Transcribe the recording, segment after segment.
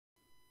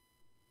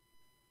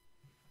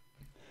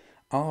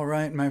All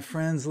right, my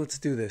friends, let's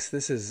do this.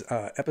 This is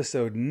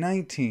episode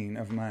 19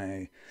 of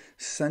my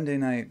Sunday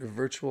night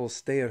virtual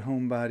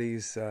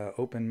Stay-At-Homebodies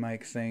open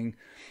mic thing.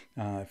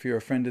 If you're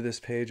a friend of this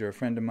page or a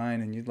friend of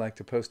mine and you'd like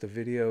to post a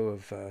video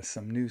of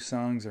some new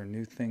songs or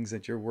new things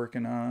that you're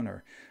working on,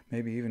 or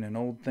maybe even an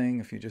old thing,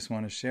 if you just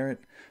want to share it,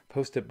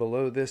 post it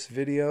below this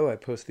video. I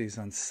post these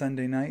on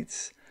Sunday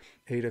nights,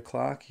 8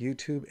 o'clock,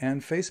 YouTube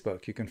and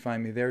Facebook. You can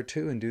find me there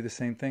too and do the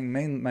same thing.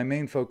 My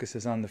main focus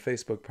is on the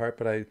Facebook part,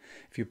 but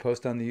if you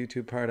post on the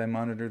YouTube part, I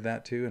monitor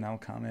that too and I'll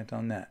comment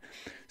on that.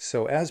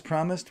 So as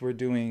promised, we're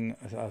doing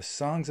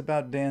Songs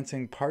About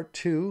Dancing Part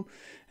 2,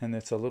 and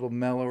it's a little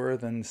mellower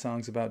than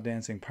Songs About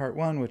Dancing Part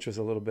 1, which was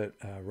a little bit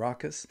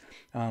raucous.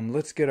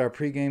 Let's get our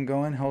pregame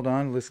going. Hold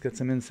on, let's get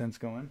some incense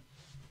going.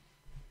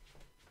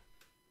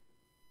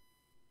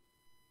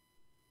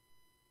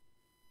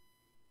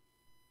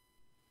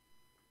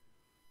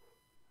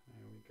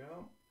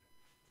 Go.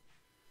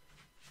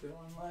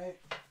 Dylan light.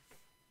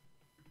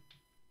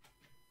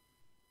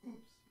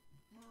 Oops.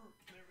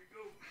 There we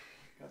go.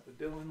 Got the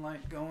Dylan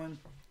light going.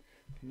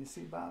 Can you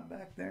see Bob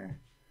back there?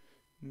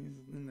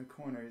 He's in the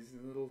corner. He's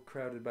a little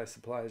crowded by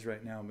supplies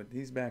right now, but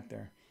he's back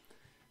there.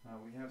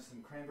 We have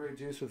some cranberry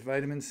juice with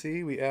vitamin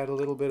C. We add a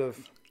little bit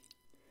of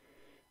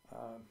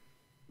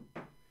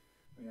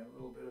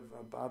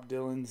Bob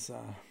Dylan's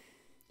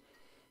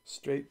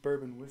straight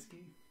bourbon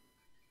whiskey.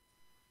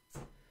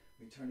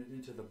 We turn it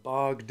into the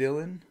Bog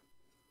Dylan.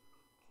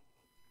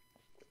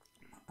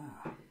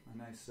 A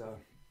nice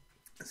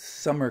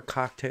summer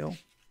cocktail.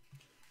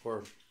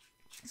 Or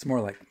it's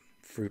more like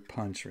fruit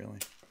punch, really.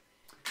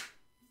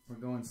 We're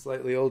going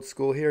slightly old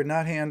school here.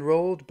 Not hand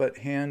rolled, but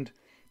hand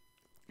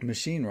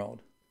machine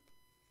rolled.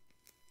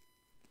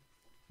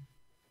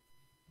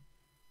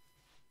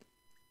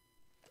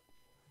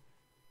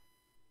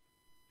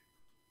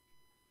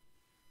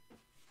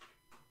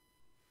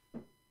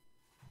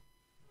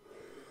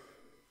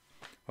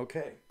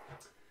 Okay,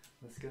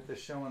 let's get this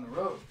show on the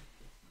road.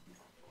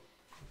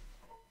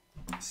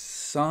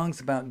 Songs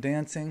About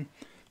Dancing,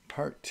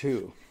 Part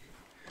 2.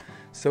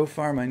 So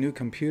far, my new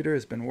computer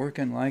has been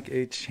working like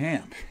a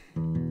champ.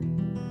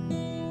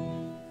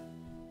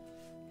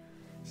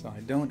 So I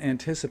don't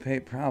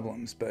anticipate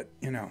problems, but,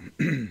 you know.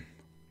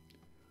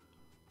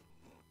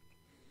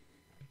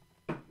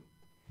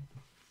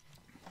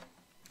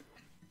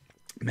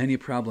 Many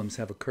problems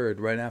have occurred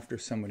right after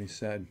somebody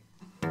said,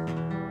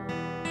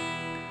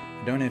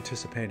 I don't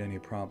anticipate any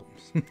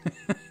problems.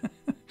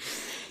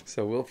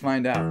 So we'll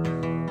find out.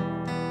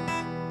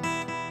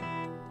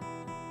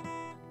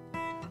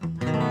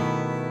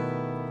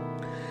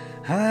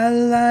 I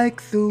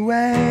like the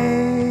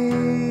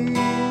way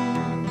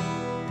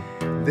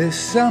this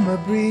summer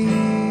breeze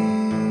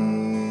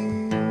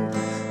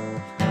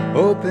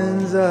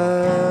opens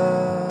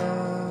up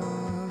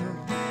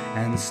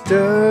and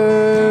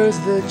stirs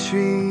the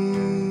trees.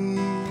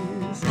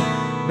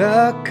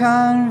 The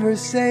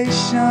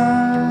conversation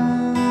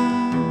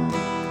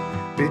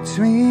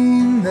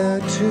between the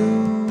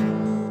two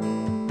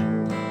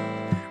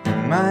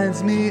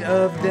reminds me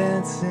of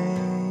dancing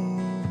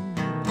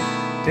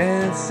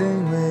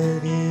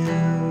with you.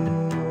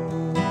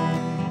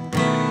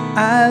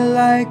 I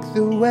like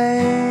the waves,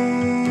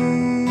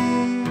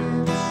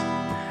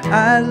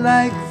 I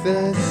like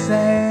the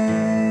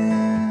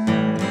sand,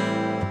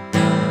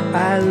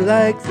 I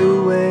like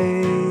the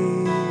way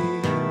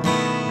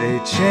they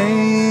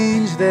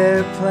change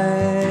their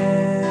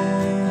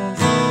plans.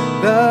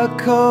 The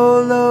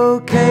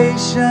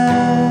co-location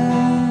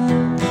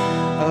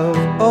of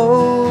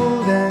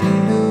old and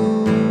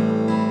new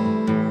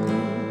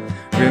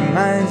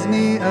reminds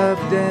me of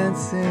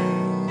dancing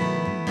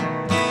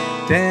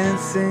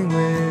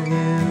with you.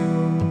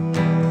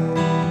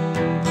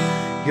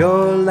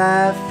 Your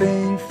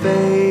laughing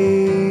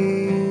face,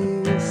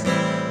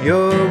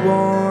 your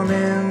warm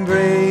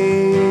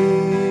embrace,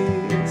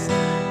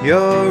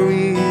 your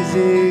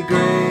easy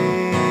grace,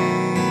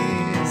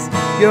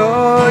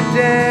 your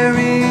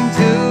daring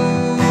to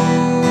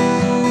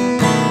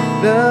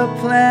the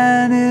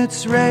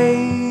planet's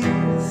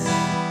race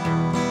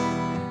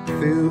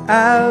through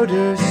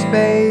outer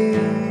space.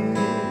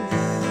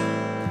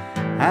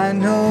 I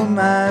know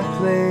my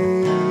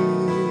place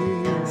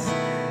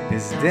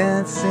is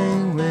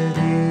dancing with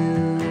you.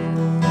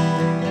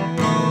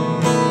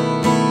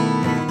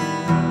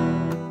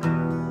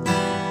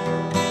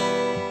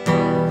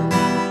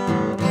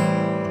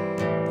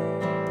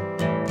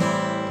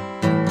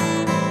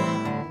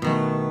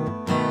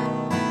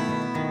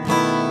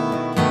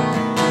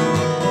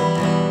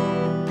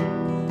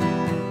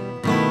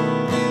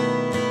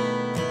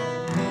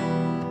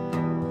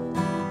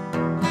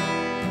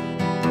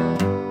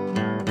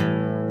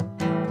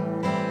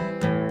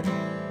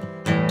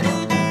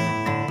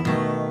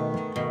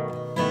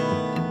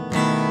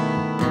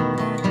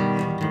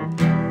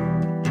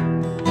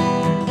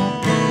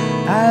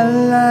 I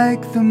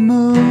like the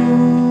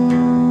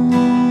moon,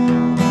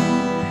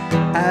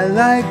 I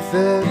like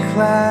the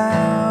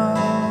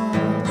clouds,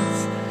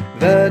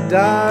 the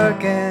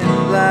dark and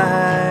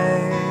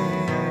light,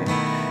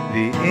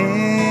 the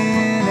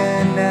in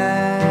and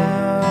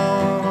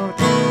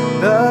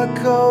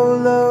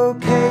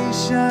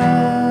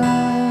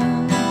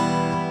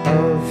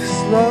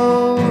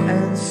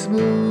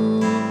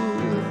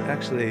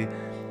actually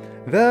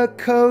the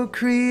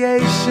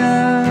co-creation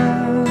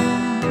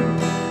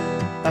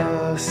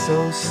of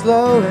so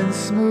slow and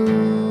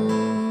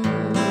smooth.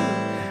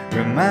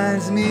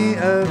 Reminds me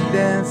of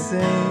dancing,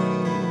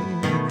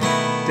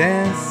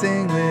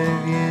 dancing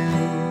with you.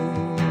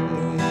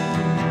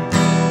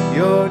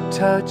 Your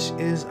touch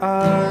is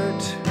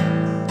art.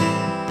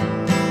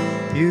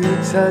 You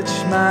touch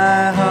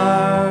my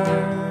heart.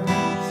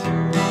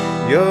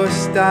 Your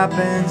stop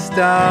and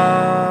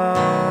start.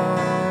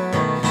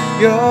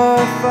 Your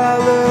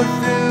follow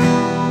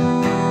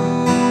through.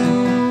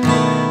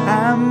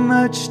 I'm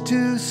much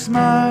too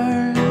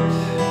smart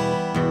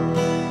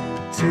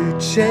to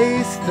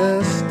chase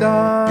the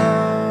stars.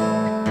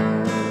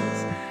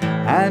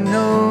 I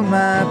know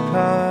my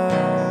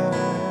part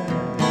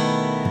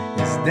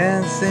is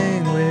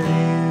dancing with you.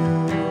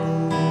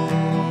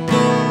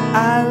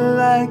 I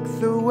like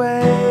the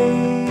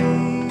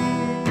way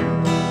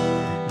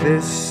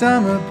this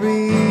summer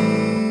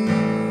breeze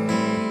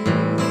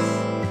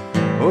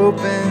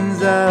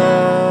opens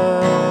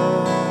up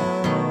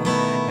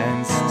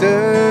and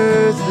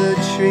stirs the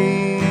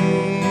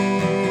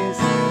trees.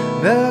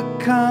 The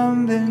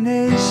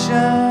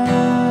combination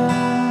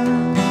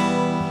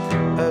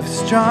of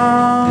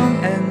strong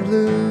and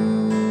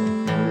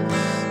loose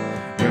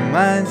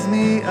reminds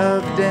me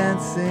of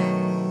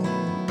dancing,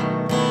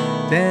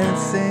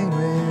 dancing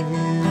with you.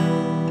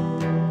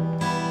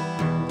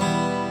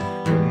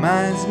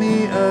 Reminds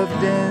me of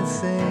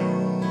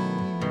dancing,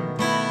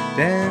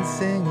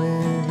 dancing with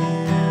you.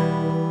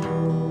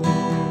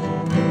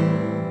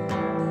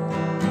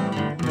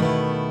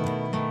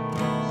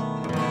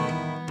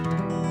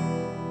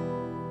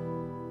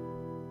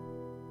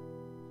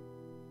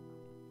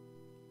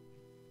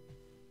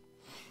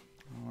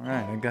 All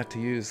right, I got to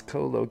use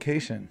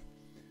co-location.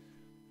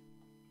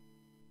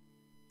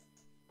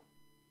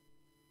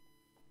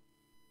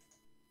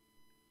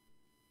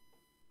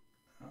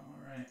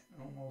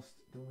 Almost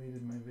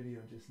deleted my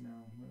video just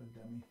now. What a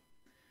dummy.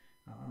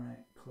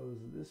 Alright, close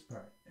this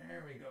part.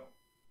 There we go.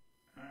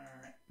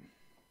 Alright.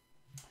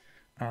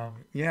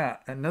 Yeah,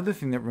 another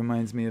thing that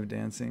reminds me of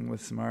dancing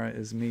with Samara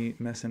is me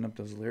messing up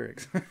those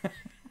lyrics.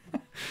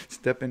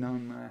 stepping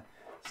on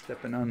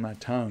my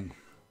tongue.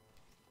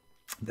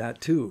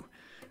 That too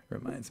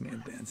reminds me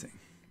of dancing.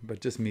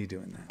 But just me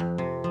doing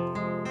that.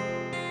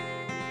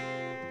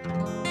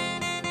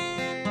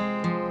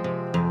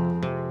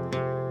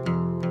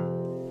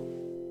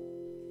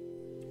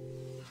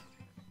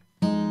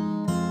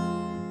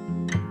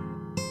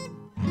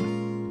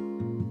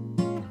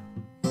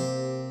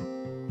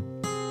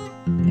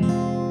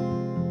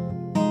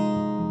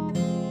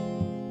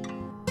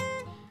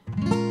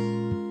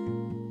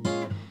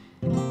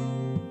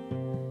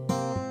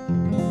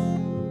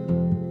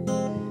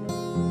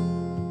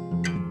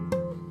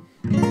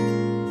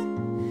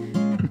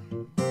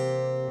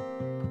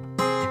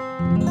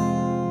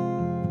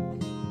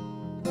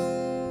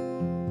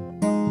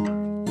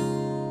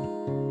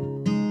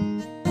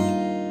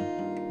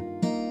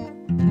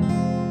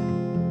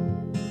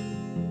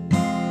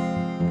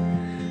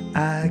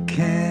 I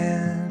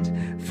can't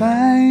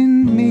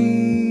find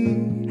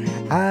me,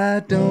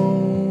 I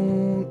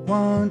don't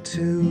want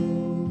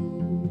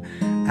to.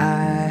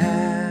 I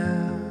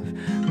have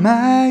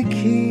my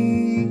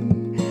key,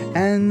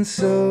 and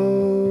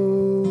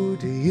so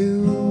do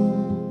you.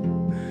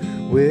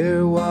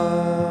 We're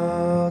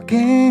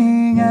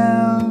walking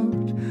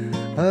out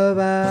of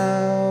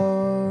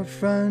our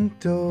front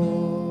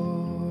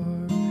door.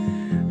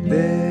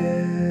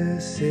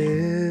 This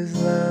is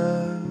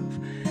love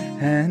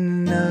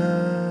and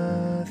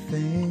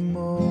nothing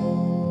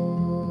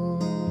more.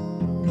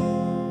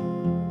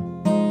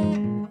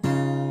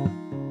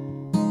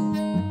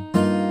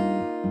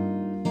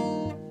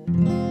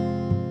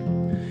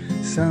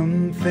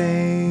 Some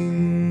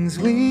things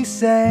we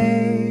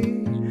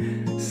say,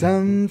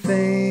 some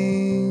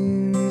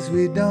things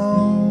we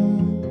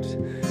don't.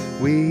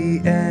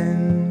 We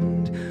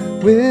end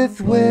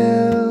with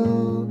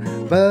will,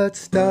 but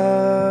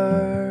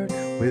start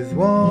with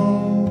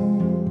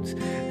won't.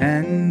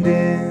 And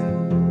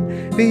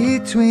in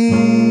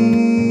between's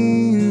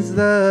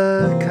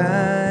the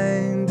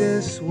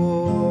kindest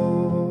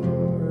war.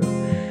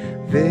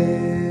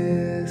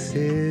 This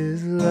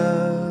is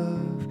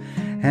love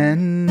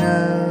and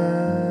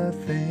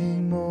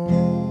nothing more.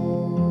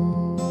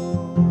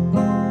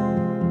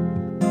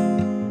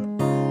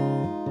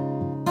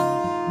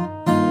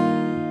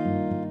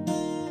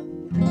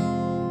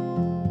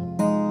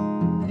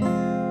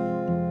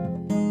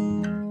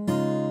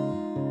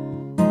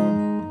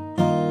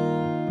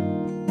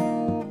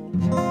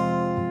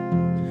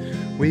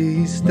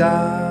 We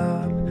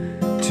stop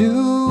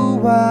to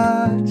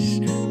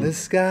watch the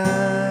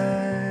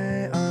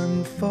sky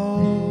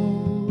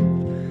unfold.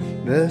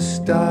 The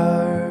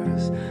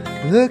stars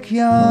look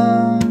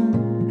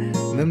young,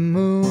 the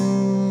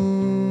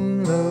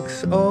moon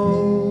looks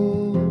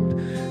old.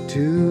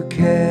 To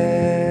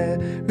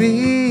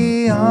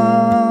carry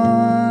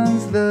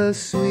on's the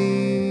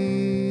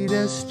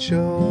sweetest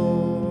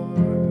chore.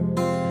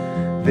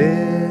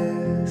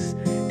 This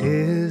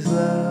is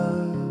love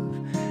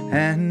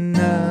and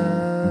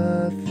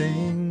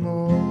nothing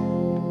more.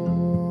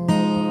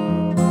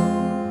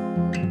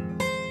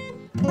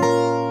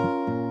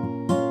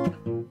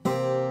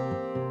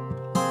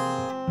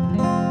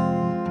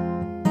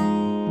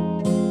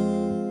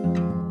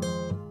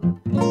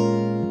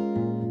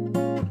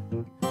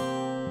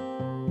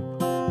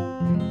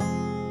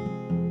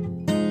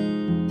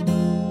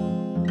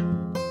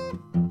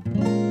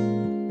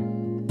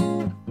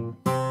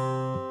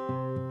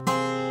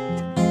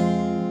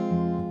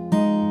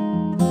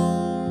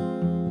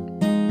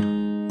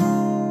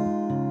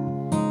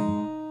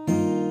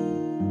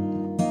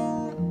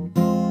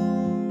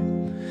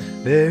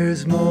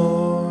 There's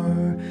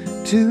more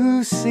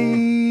to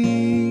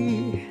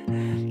see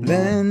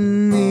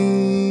than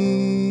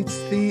meets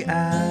the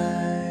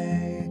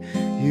eye.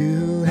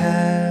 You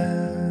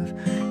have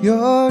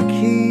your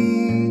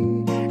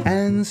key,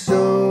 and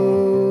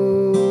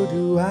so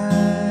do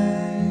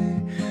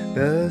I.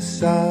 The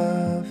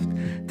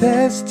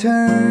softest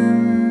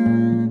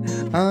turn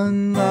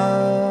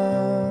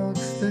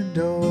unlocks the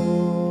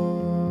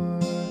door.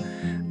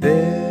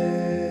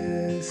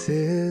 This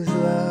is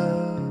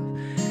love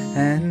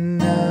and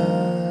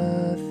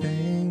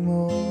nothing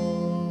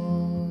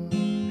more.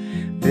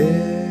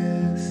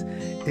 This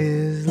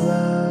is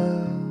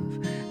love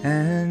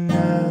and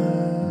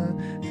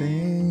nothing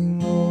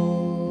more.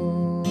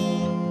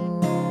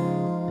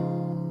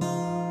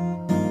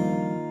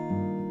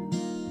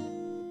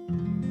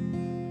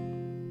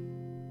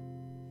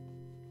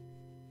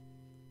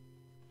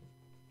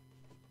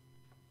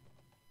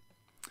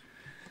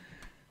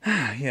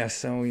 Yeah,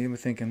 so you were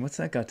thinking, what's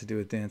that got to do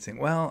with dancing?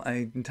 Well,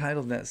 I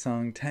entitled that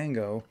song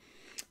Tango,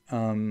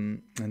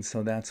 and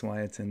so that's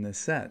why it's in this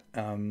set.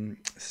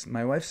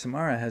 My wife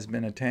Samara has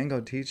been a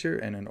tango teacher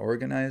and an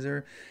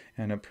organizer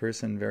and a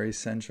person very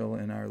central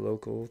in our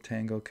local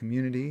tango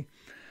community.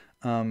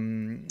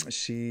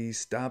 She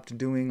stopped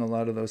doing a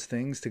lot of those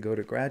things to go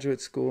to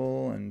graduate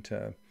school and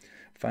to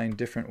find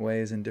different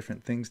ways and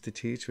different things to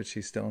teach, which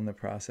she's still in the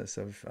process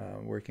of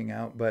working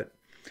out. But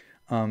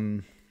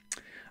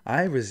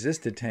I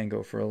resisted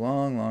tango for a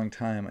long, long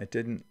time. I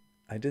didn't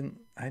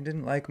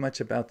like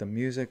much about the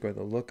music or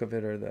the look of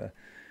it or the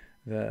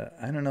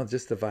I don't know,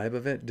 just the vibe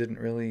of it didn't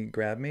really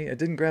grab me. It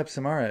didn't grab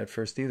Samara at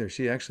first either.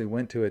 She actually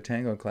went to a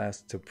tango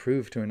class to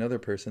prove to another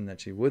person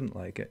that she wouldn't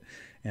like it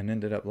and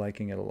ended up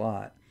liking it a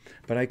lot.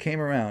 But I came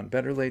around,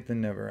 better late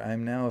than never.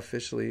 I'm now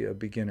officially a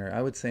beginner.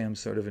 I would say I'm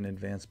sort of an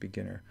advanced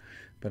beginner,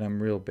 but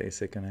I'm real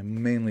basic, and I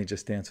mainly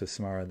just dance with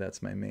Samara.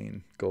 That's my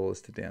main goal,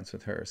 is to dance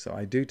with her. So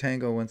I do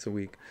tango once a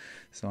week.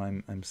 So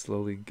I'm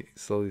slowly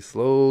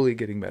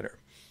getting better.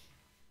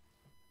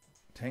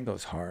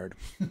 Tango's hard.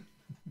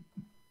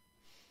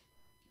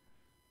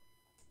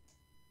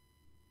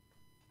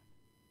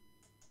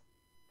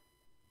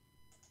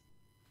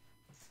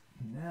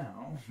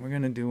 Now we're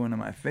gonna do one of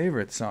my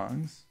favorite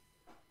songs.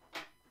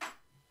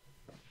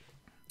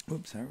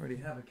 Oops, I already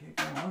have a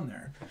capo on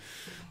there.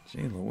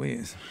 Gee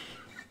Louise.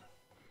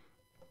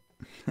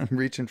 I'm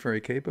reaching for a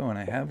capo and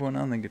I have one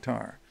on the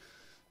guitar.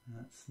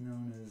 That's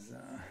known as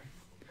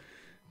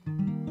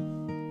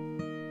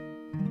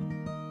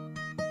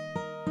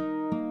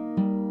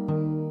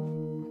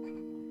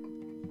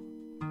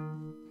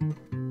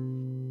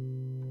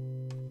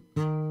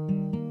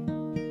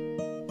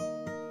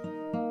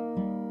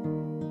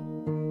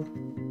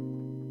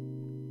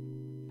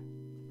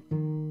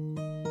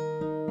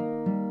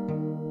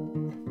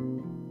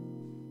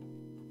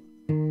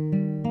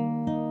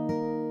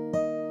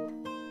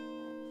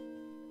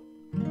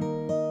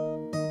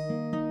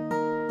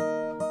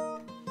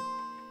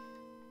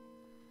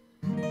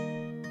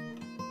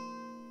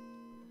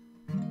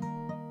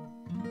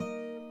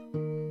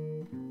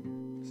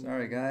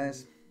sorry,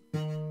 guys.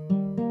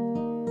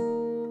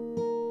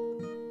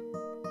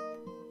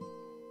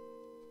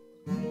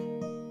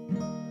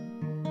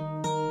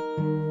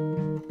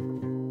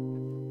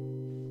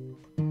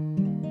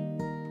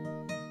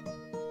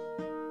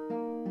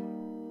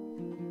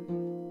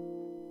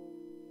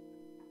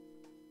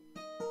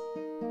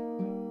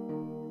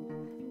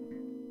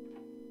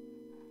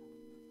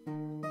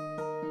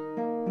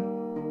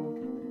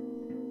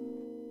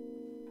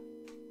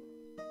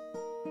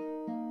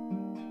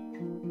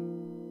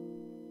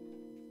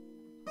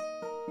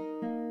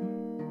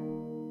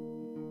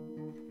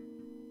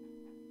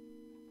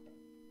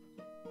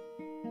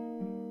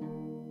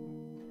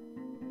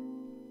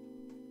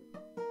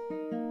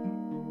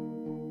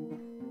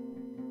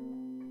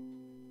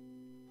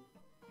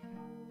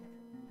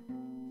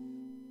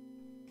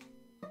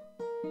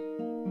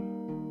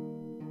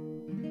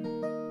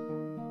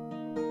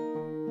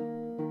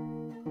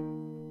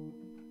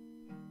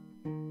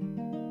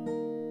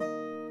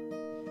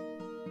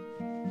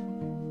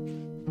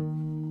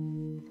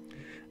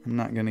 I'm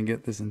not going to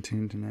get this in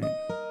tune tonight.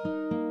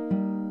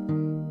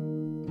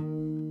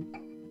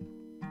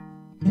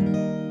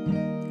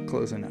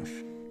 Close enough.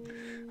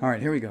 All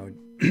right, here we go.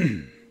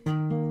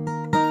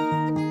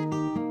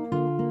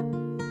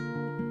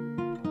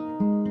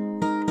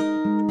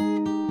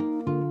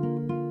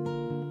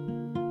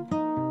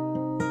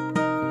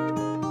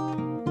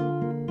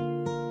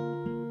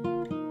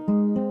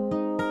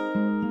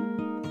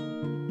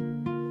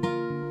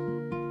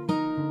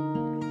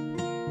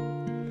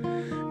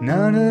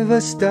 None of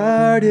us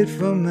started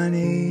for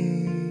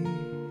money.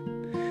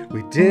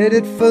 We did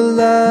it for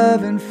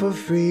love and for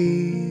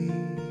free.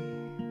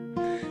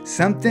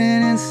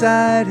 Something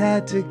inside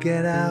had to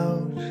get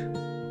out,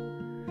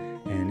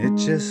 and it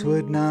just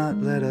would not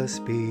let us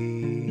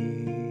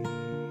be.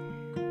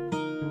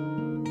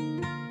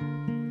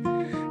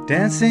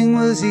 Dancing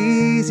was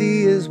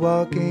easy as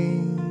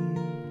walking.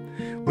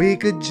 We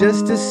could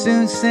just as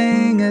soon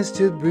sing as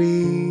to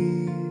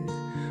breathe.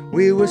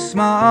 We were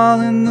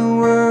small and the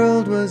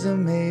world was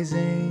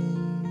amazing.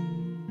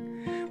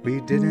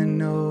 We didn't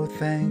know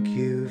thank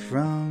you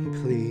from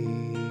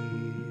please.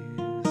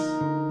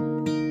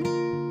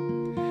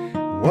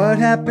 What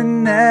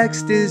happened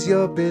next is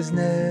your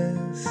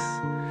business.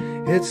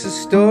 It's a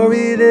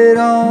story that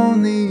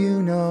only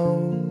you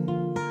know.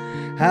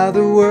 How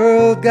the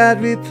world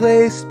got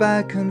replaced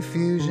by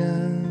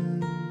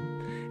confusion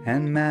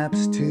and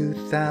maps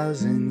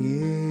 2,000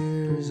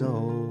 years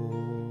old.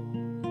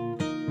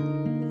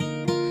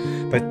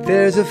 But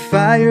there's a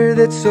fire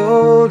that's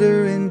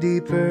older and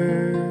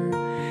deeper,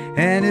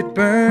 and it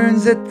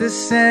burns at the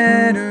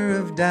center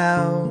of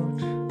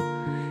doubt.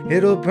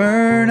 It'll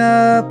burn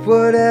up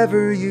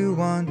whatever you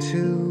want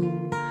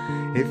to,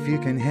 if you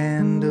can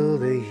handle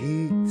the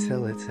heat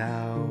till it's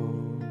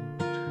out.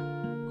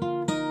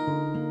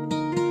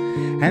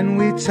 And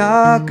we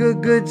talk a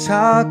good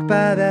talk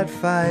by that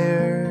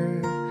fire,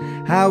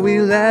 how we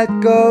let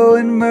go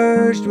and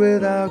merged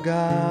with our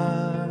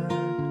God.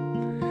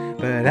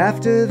 But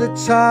after the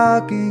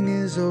talking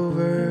is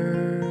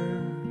over,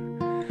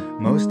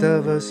 most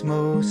of us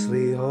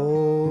mostly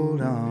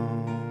hold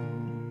on.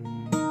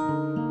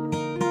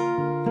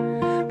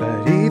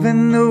 But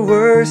even the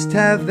worst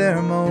have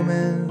their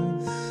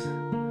moments,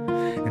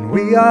 and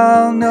we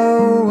all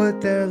know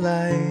what they're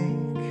like.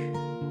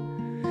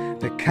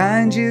 The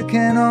kind you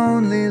can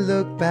only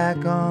look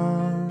back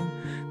on,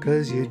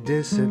 'cause you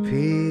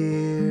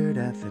disappeared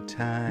at the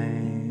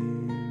time.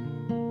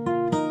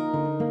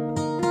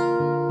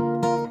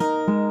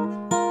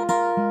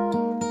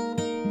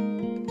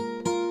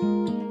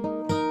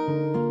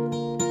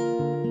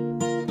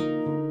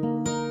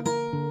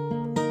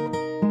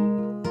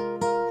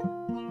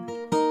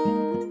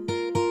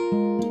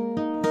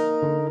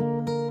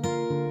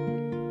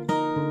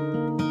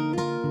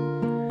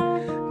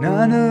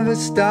 None of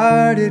us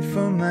started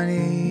for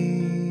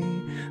money,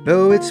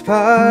 though it's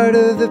part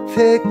of the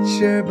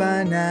picture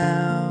by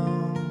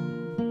now.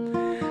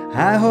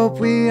 I hope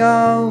we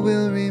all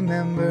will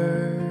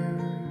remember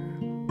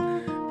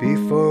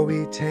before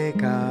we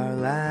take our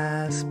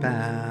last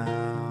bow.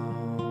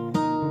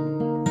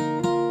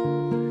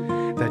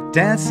 That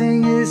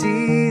dancing is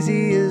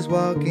easy as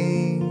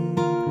walking.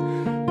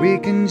 We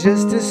can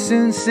just as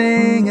soon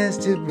sing as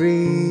to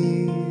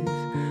breathe.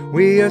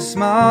 We are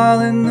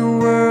small and the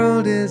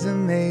world is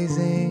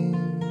amazing,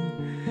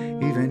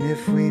 even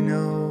if we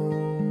know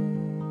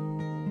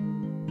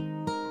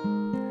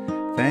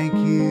thank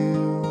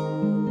you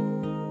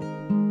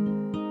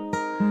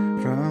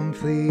from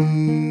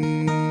please.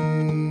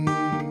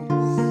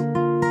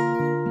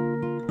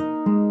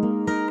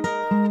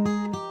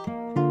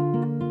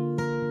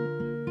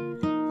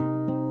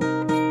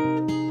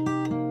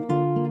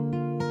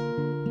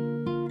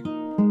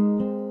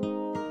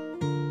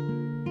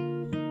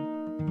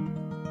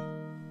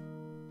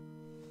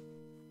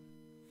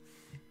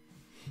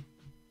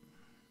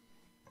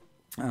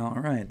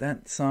 All right,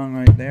 that song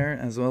right there,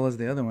 as well as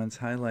the other ones,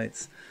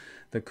 highlights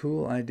the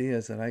cool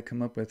ideas that I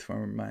come up with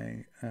for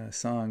my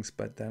songs,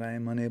 but that I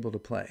am unable to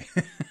play.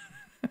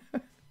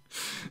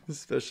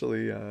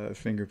 Especially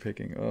finger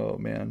picking. Oh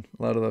man,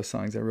 a lot of those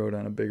songs I wrote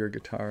on a bigger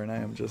guitar, and I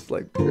am just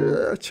like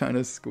trying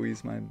to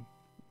squeeze my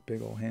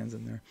big old hands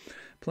in there.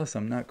 Plus,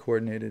 I'm not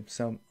coordinated,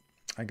 so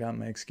I got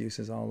my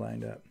excuses all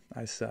lined up.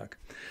 I suck.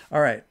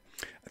 All right,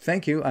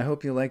 thank you. I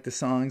hope you like the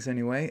songs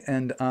anyway,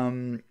 and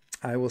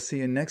I will see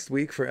you next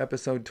week for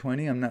episode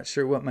 20. I'm not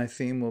sure what my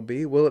theme will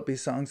be. Will it be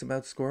songs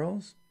about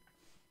squirrels?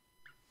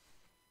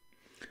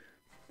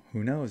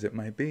 Who knows? It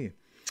might be.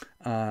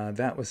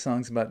 That was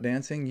songs about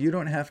dancing. You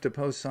don't have to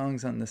post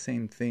songs on the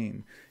same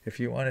theme. If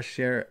you want to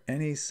share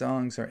any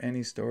songs or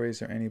any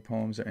stories or any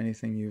poems or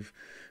anything you've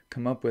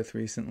come up with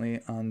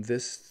recently on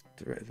this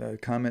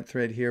comment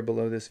thread here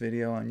below this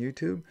video on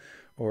YouTube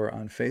or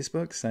on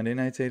Facebook, Sunday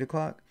nights 8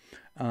 o'clock,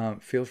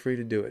 feel free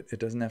to do it. It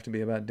doesn't have to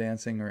be about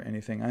dancing or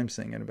anything I'm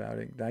singing about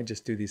it. I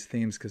just do these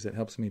themes because it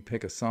helps me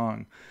pick a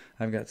song.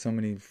 I've got so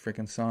many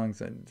freaking songs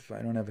that if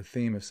I don't have a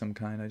theme of some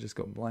kind, I just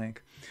go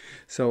blank.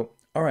 So,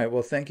 all right.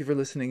 Well, thank you for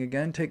listening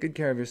again. Take good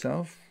care of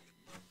yourself.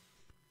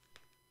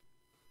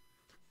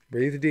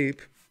 Breathe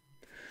deep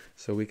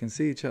so we can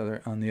see each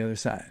other on the other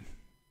side.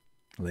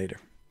 Later.